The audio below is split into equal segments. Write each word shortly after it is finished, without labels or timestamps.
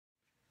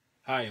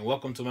Hi and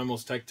welcome to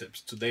Memo's Tech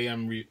Tips. Today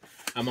I'm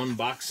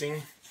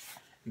unboxing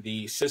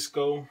the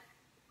Cisco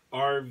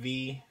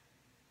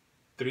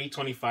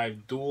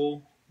RV325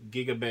 dual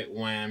gigabit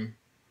WAN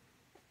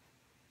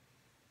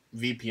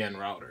VPN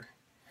router.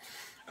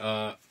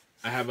 I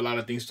have a lot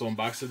of things to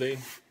unbox today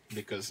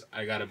because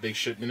I got a big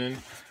shipment in.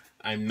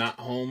 I'm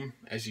not home,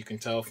 as you can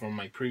tell from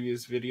my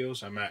previous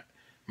videos. I'm at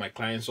my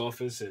client's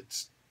office.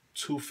 It's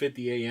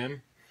 2:50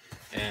 a.m.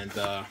 and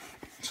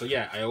so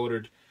yeah, I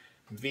ordered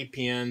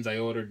VPNs, I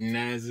ordered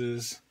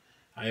NASs,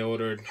 I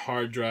ordered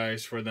hard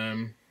drives for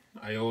them,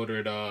 I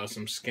ordered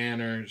some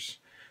scanners,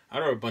 I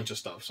ordered a bunch of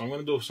stuff. So I'm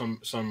gonna do some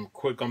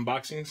quick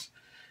unboxings,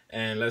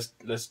 and let's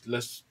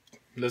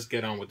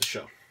get on with the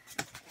show.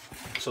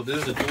 So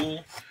this is a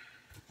dual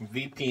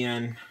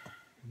WAN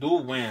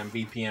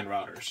VPN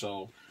router.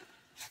 So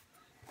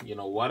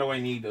why do I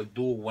need a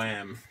dual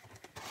WAN?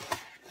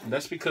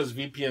 That's because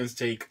VPNs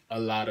take a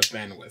lot of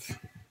bandwidth.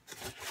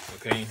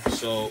 Okay,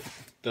 so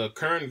the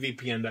current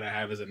VPN that I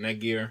have is a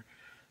Netgear.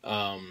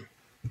 I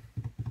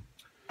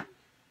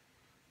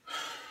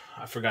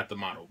forgot the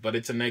model, but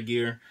it's a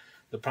Netgear.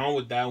 The problem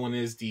with that one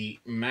is the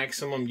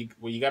maximum.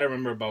 What you got to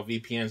remember about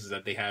VPNs is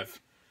that they have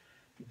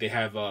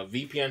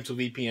VPN to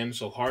VPN,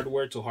 so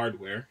hardware to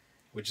hardware,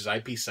 which is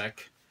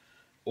IPsec,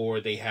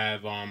 or they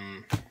have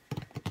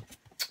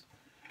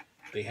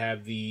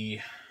the,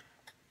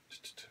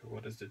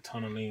 what is the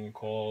tunneling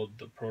called?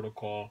 The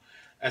protocol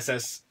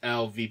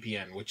SSL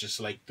VPN, which is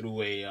like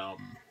through a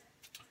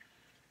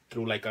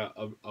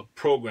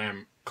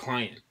program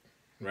client,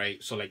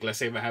 right? So like, let's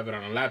say if I have it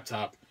on a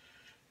laptop,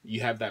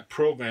 you have that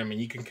program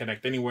and you can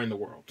connect anywhere in the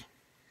world.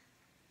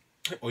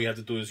 All you have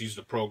to do is use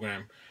the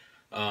program,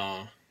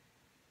 but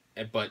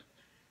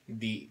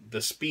the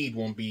speed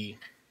won't be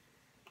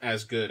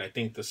as good. I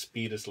think the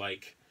speed is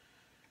like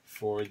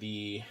for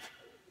the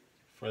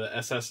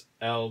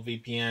SSL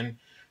VPN,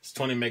 it's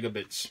 20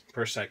 megabits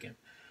per second.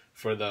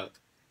 For the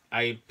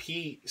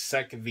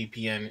IPsec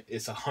VPN,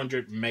 it's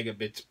 100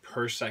 megabits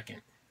per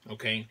second.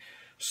 Okay,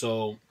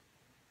 so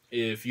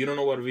if you don't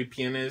know what a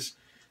VPN is,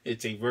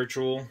 it's a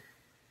virtual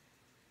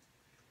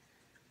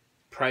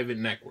private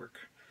network.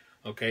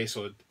 Okay,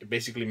 so it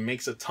basically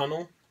makes a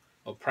tunnel,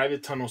 a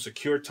private tunnel,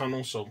 secure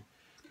tunnel. So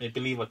they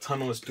believe a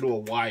tunnel is through a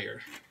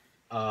wire,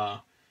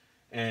 or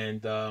you're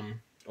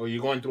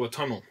going through a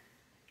tunnel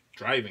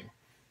driving.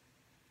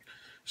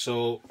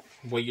 So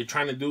what you're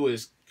trying to do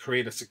is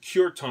create a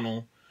secure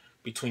tunnel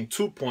between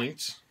 2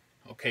 points.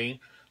 Okay,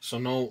 so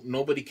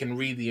nobody can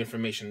read the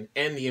information,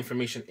 and the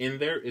information in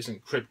there is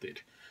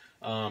encrypted.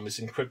 It's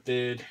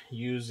encrypted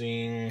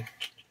using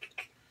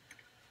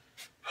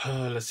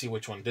let's see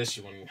which one this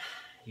one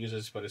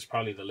uses, but it's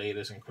probably the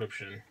latest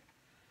encryption.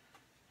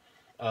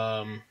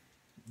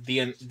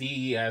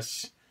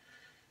 DES,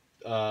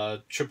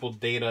 triple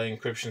data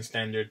encryption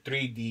standard,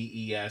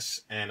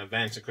 3DES, and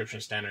advanced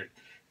encryption standard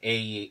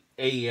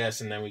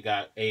AES, and then we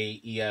got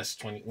AES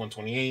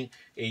 128,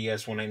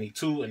 AES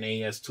 192, and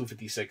AES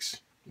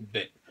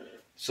 256-bit.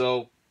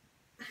 So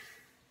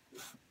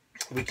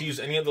we can use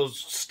any of those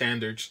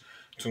standards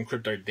to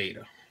encrypt our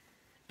data.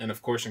 And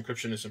of course,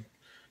 encryption is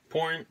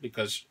important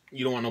because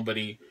you don't want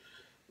nobody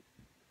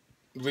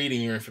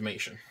reading your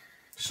information.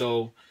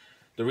 So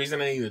the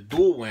reason I need a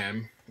dual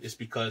WAN is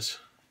because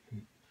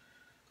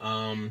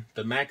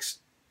the max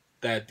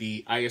that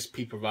the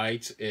ISP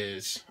provides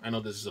is, I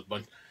know this is a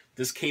bunch,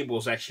 this cable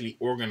is actually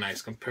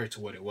organized compared to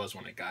what it was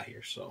when I got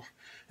here. So,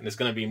 and it's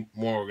going to be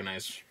more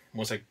organized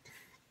once I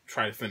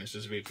try to finish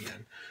this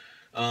VPN.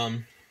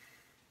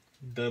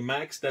 The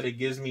max that it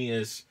gives me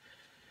is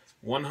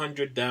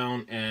 100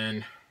 down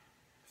and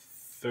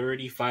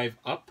 35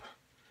 up.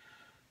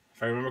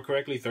 If I remember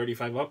correctly,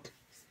 35 up.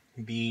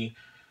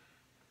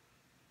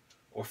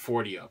 Or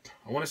 40 up.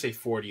 I want to say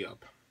 40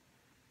 up.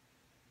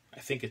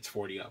 I think it's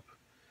 40 up.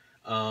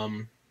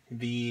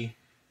 The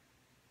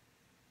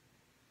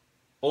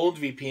old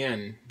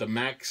VPN, the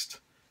max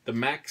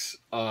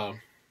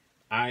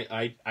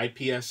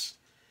IPS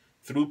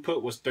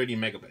throughput was 30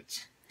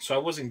 megabits. So I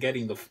wasn't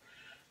getting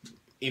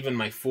even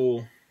my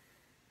full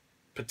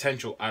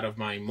potential out of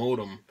my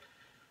modem.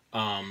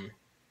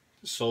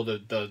 So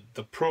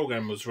the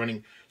program was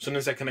running. As soon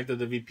as I connected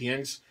the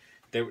VPNs,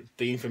 the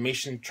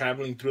information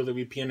traveling through the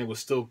VPN, it was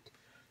still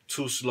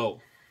too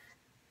slow.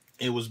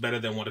 It was better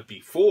than what it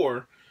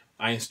before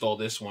I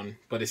installed this one,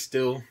 but it's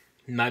still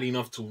not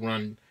enough to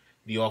run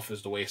the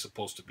office the way it's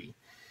supposed to be.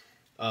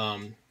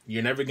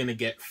 You're never gonna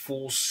get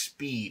full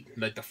speed,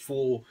 like the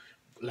full,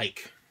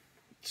 like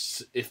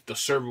if the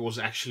server was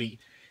actually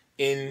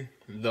in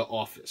the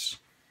office.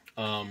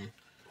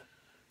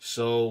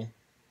 So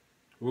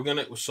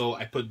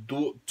I put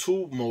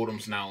two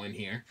modems now in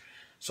here.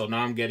 So now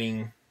I'm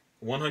getting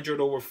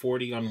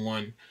 100/40 on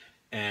one,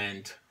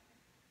 and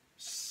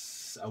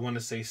I want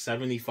to say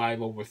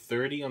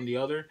 75/30 on the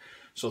other.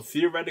 So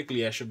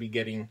theoretically, I should be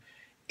getting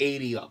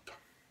 80 up.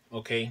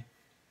 Okay.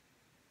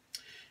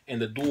 And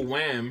the dual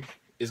WAN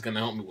is going to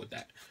help me with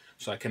that.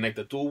 So I connect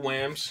the dual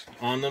WANs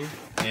on them,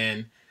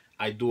 and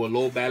I do a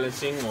load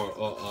balancing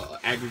or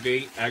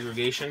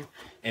aggregation,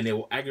 and it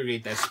will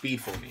aggregate that speed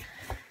for me.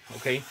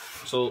 Okay,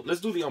 so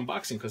let's do the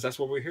unboxing because that's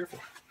what we're here for.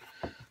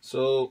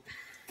 So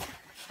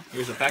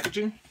here's the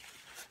packaging.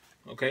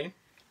 Okay,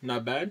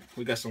 not bad.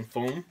 We got some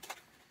foam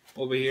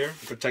over here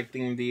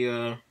protecting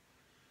the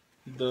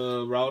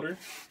router.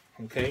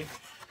 Okay,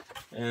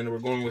 and we're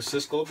going with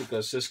Cisco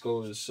because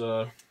Cisco is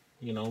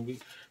you know,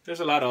 there's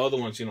a lot of other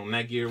ones, you know,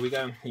 Netgear. We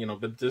got, you know,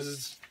 but this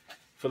is,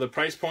 for the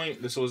price point,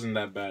 this wasn't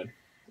that bad.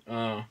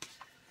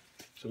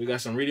 So we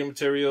got some reading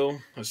material,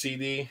 a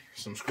CD,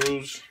 some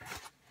screws,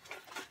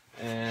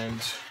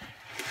 and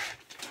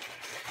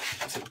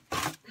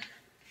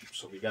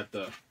so we got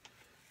the,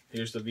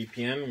 here's the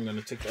VPN. I'm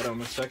gonna take that out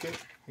in a second.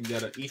 We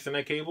got an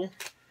Ethernet cable,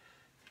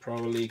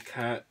 probably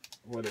Cat,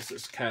 what is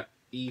this, Cat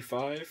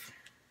E5,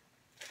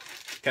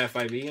 Cat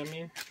 5e, I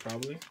mean,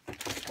 probably,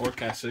 or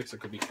Cat 6. It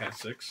could be Cat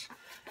 6.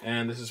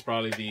 And this is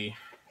probably the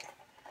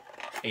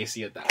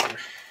AC adapter.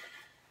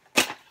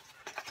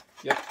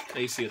 Yep,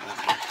 AC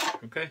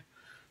adapter. Okay,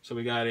 so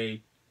we got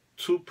a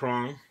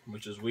 2-prong,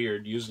 which is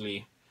weird.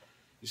 Usually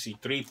you see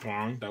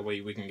 3-prong, that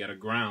way we can get a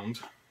ground.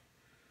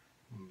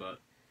 But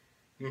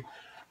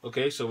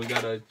okay, so we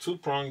got a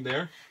 2-prong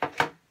there,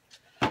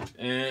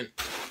 and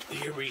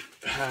here we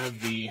have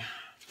the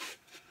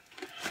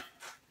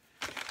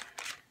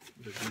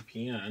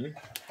VPN.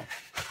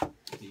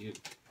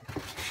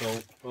 So,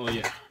 oh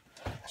yeah,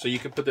 so you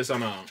can put this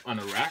on a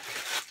rack,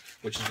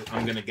 which is,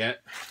 I'm gonna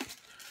get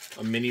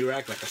a mini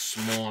rack, like a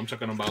small. I'm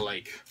talking about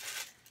like,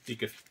 you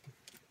could.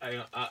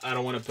 I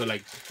don't want to put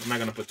like, I'm not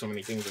gonna put too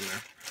many things in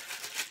there.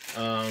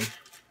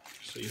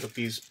 So you hook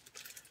these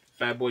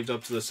bad boys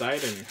up to the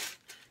side, and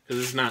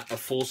because it's not a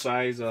full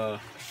size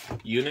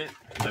unit,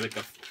 like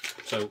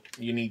so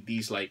you need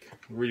these like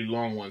really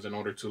long ones in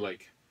order to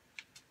like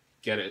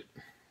get it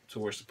to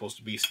where it's supposed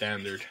to be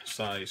standard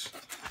size.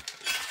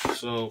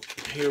 So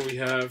here we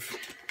have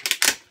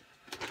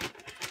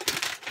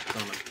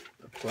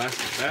a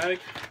plastic bag,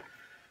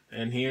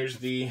 and here's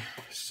the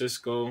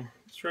Cisco.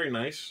 It's very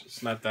nice.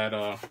 It's not that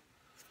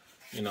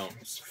you know,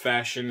 it's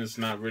fashion. It's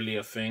not really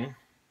a thing,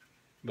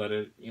 but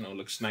it, you know,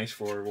 looks nice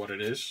for what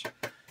it is.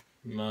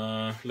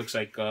 Looks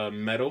like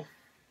metal.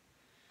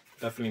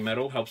 Definitely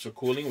metal. Helps with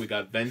cooling. We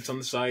got vents on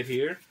the side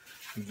here,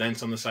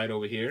 vents on the side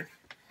over here.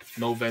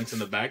 No vents in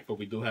the back, but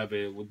we do have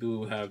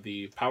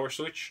the power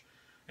switch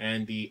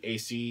and the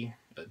AC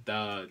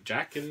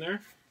jack in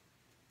there.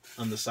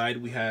 On the side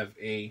we have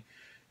a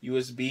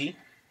USB.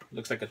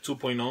 Looks like a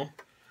 2.0.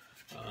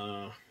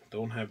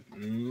 Don't have,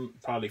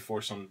 probably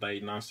for some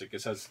diagnostic.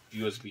 It says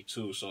USB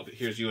 2. So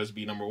here's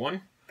USB number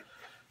 1.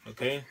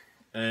 Okay,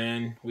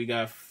 and we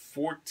got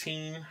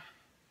 14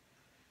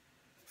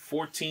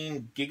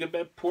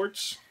 gigabit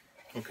ports.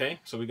 Okay,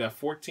 so we got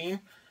 14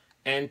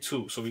 and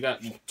 2, so we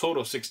got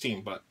total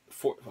 16, but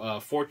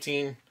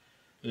 14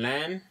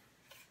 LAN,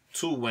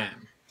 2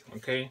 WAN.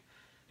 Okay,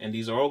 and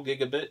these are all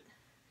gigabit.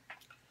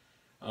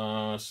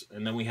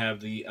 And then we have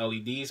the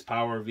LEDs,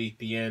 power,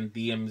 VPN,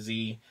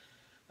 DMZ,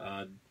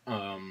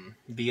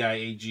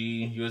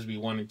 DIAG, USB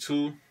 1 and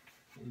 2,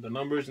 the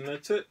numbers, and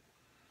that's it.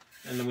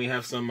 And then we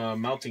have some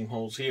mounting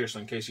holes here, so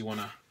in case you want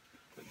to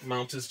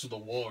mount this to the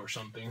wall or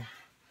something.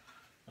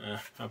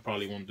 I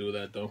probably won't do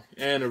that though.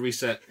 And a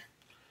reset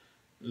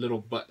little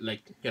butt,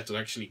 like you have to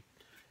actually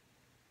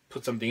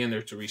put something in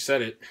there to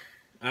reset it.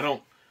 I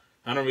don't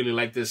really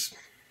like this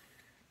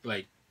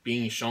like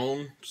being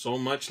shown so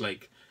much,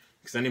 like,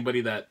 because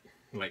anybody that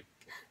like,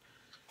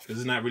 because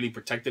it's not really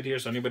protected here,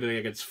 so anybody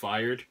that gets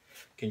fired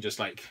can just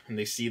like, and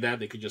they see that,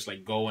 they could just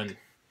like go and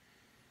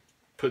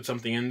put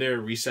something in there,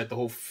 reset the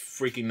whole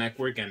freaking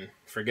network, and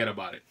forget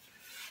about it.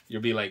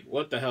 You'll be like,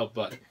 what the hell?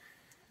 But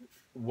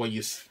what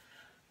you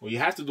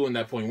have to do in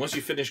that point, once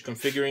you finish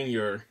configuring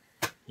your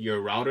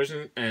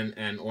routers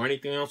and or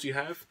anything else you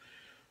have,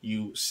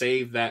 you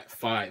save that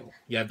file.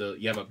 You have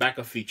a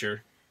backup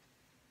feature.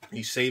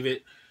 You save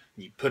it,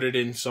 you put it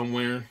in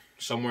somewhere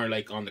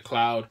like on the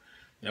cloud.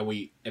 That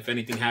way, if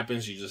anything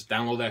happens, you just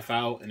download that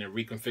file and it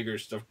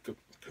reconfigures the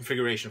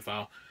configuration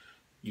file.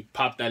 You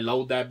pop that,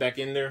 load that back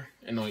in there,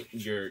 and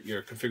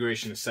your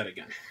configuration is set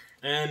again.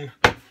 And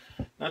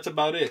that's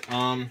about it.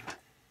 I'll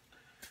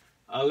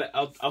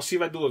see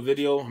if I do a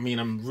video. I mean,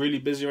 I'm really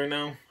busy right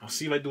now. I'll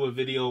see if I do a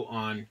video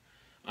on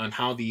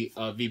how the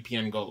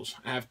VPN goes.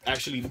 I have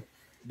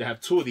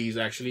 2 of these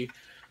actually,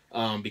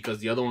 because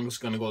the other one's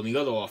gonna go in the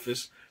other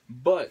office,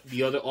 but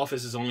the other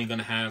office is only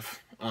gonna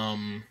have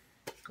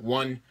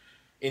 1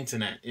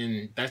 internet,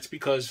 and that's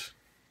because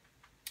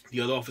the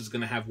other office is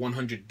gonna have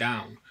 100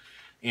 down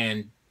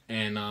and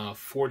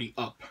 40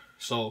 up.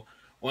 So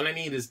all I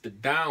need is the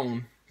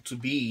down to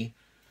be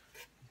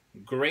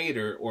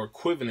greater or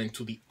equivalent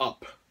to the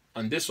up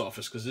on this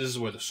office, because this is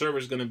where the server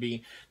is going to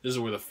be. This is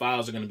where the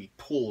files are going to be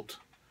pulled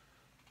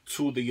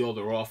to the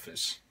other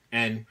office.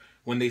 And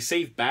when they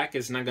save back,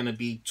 it's not going to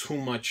be too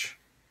much,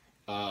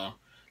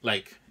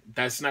 like,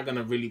 that's not going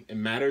to really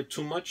matter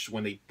too much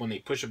when they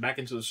push it back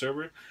into the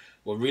server.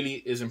 What really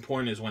is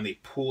important is when they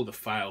pull the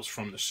files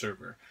from the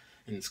server,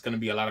 and it's going to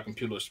be a lot of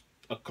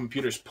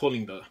computers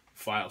pulling the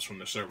files from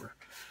the server.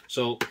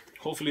 So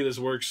hopefully this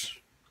works.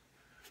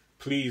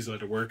 Please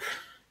let it work.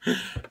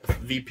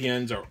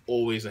 VPNs are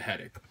always a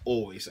headache.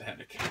 Always a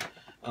headache.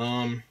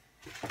 And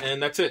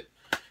that's it.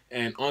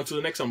 And on to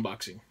the next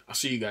unboxing. I'll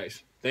see you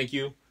guys. Thank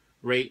you.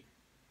 Rate,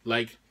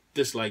 like,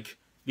 dislike,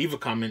 leave a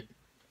comment.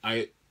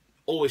 I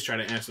always try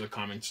to answer the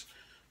comments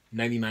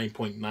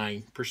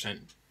 99.9%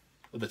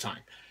 of the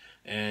time.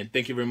 And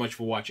thank you very much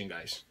for watching,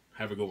 guys.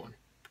 Have a good one.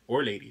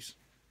 Or ladies.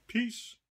 Peace.